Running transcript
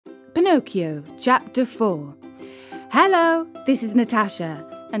Pinocchio Chapter 4. Hello, this is Natasha,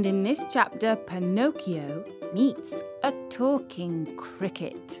 and in this chapter Pinocchio meets a talking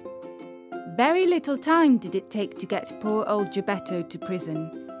cricket. Very little time did it take to get poor old Geppetto to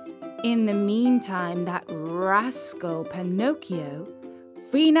prison. In the meantime, that rascal Pinocchio,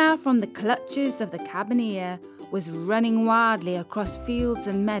 free now from the clutches of the cabineer, was running wildly across fields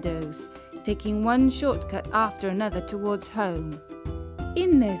and meadows, taking one shortcut after another towards home.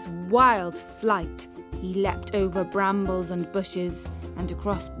 In this wild flight, he leapt over brambles and bushes and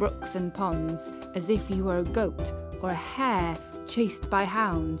across brooks and ponds as if he were a goat or a hare chased by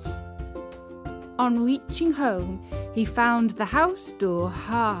hounds. On reaching home, he found the house door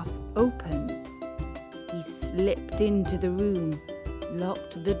half open. He slipped into the room,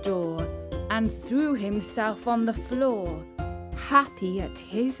 locked the door, and threw himself on the floor, happy at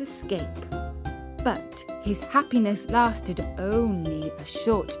his escape. But his happiness lasted only a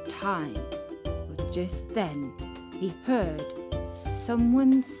short time, for just then he heard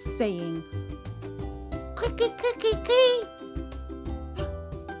someone saying, "Cricket, cricket, cricket."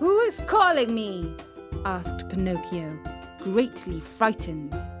 "Who is calling me?" asked Pinocchio, greatly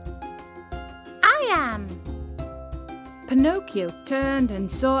frightened. "I am." Pinocchio turned and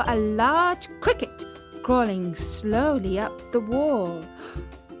saw a large cricket crawling slowly up the wall.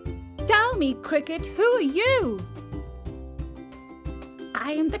 "Tell me, Cricket, who are you?"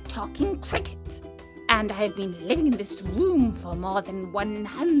 "I am the talking cricket, and I have been living in this room for more than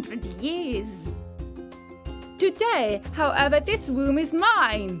 100 years. Today, however, this room is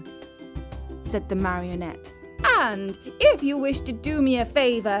mine," said the marionette. "And if you wish to do me a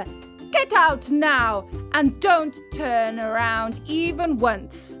favor, get out now and don't turn around even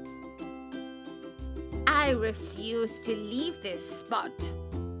once." "I refuse to leave this spot,"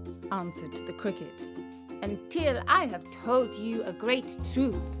 answered the cricket, "until I have told you a great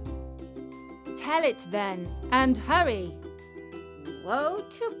truth." "Tell it then, and hurry." "Woe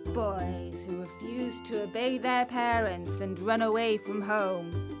to boys who refuse to obey their parents and run away from home.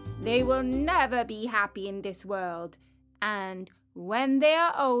 They will never be happy in this world, and when they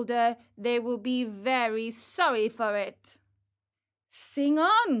are older, they will be very sorry for it." "Sing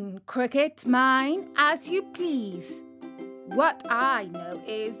on, cricket mine, as you please. What I know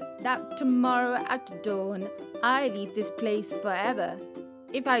is that tomorrow at dawn I leave this place forever.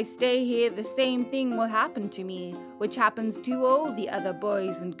 If I stay here, the same thing will happen to me, which happens to all the other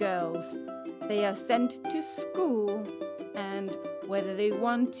boys and girls. They are sent to school, and whether they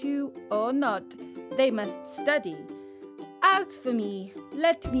want to or not, they must study. As for me,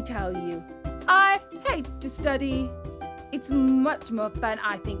 let me tell you, I hate to study. It's much more fun,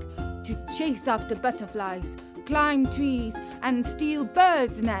 I think, to chase after butterflies, climb trees, and steal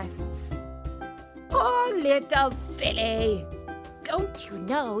birds' nests." "Poor little silly! Don't you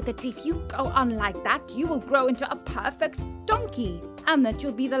know that if you go on like that, you will grow into a perfect donkey, and that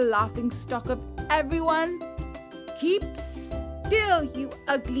you'll be the laughing stock of everyone? Keep still, you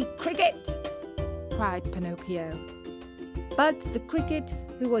ugly cricket!" cried Pinocchio. But the cricket,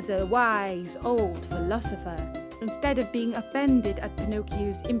 who was a wise old philosopher, instead of being offended at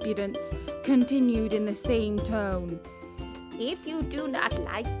Pinocchio's impudence, continued in the same tone. "If you do not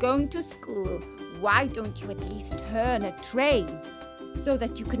like going to school, why don't you at least learn a trade, so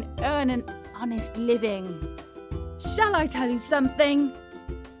that you can earn an honest living?" "Shall I tell you something?"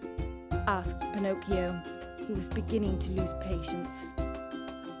 asked Pinocchio, who was beginning to lose patience.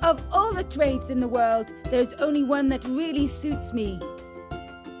 "Of all the trades in the world, there's only one that really suits me."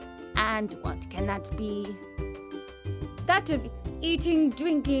 "And what can that be?" "That of eating,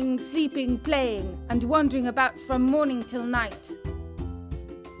 drinking, sleeping, playing, and wandering about from morning till night."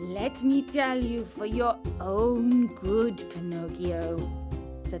 "Let me tell you for your own good, Pinocchio,"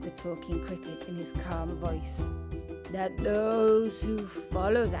 said the talking cricket in his calm voice, "that those who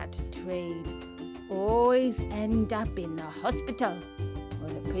follow that trade always end up in the hospital or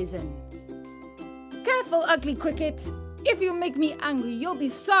the prison." "Careful, ugly cricket! If you make me angry, you'll be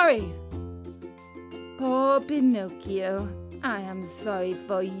sorry." "Poor Pinocchio, I am sorry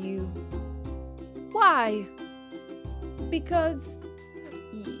for you." "Why?" "Because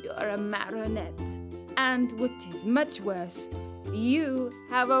you're a marionette, and what is much worse, you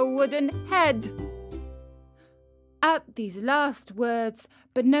have a wooden head." At these last words,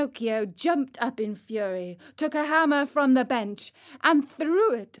 Pinocchio jumped up in fury, took a hammer from the bench, and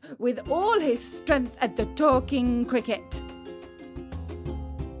threw it with all his strength at the talking cricket.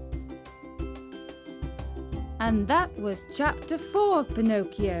 And that was Chapter 4 of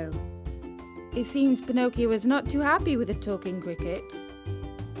Pinocchio. It seems Pinocchio was not too happy with the talking cricket.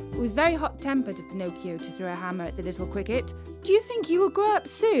 It was very hot-tempered of Pinocchio to throw a hammer at the little cricket. do you think you will grow up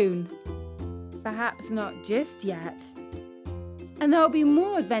soon? Perhaps not just yet. And there'll be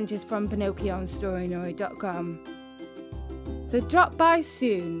more adventures from Pinocchio on Storynoid.com. So drop by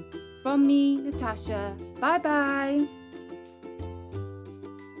soon. From me, Natasha. Bye bye.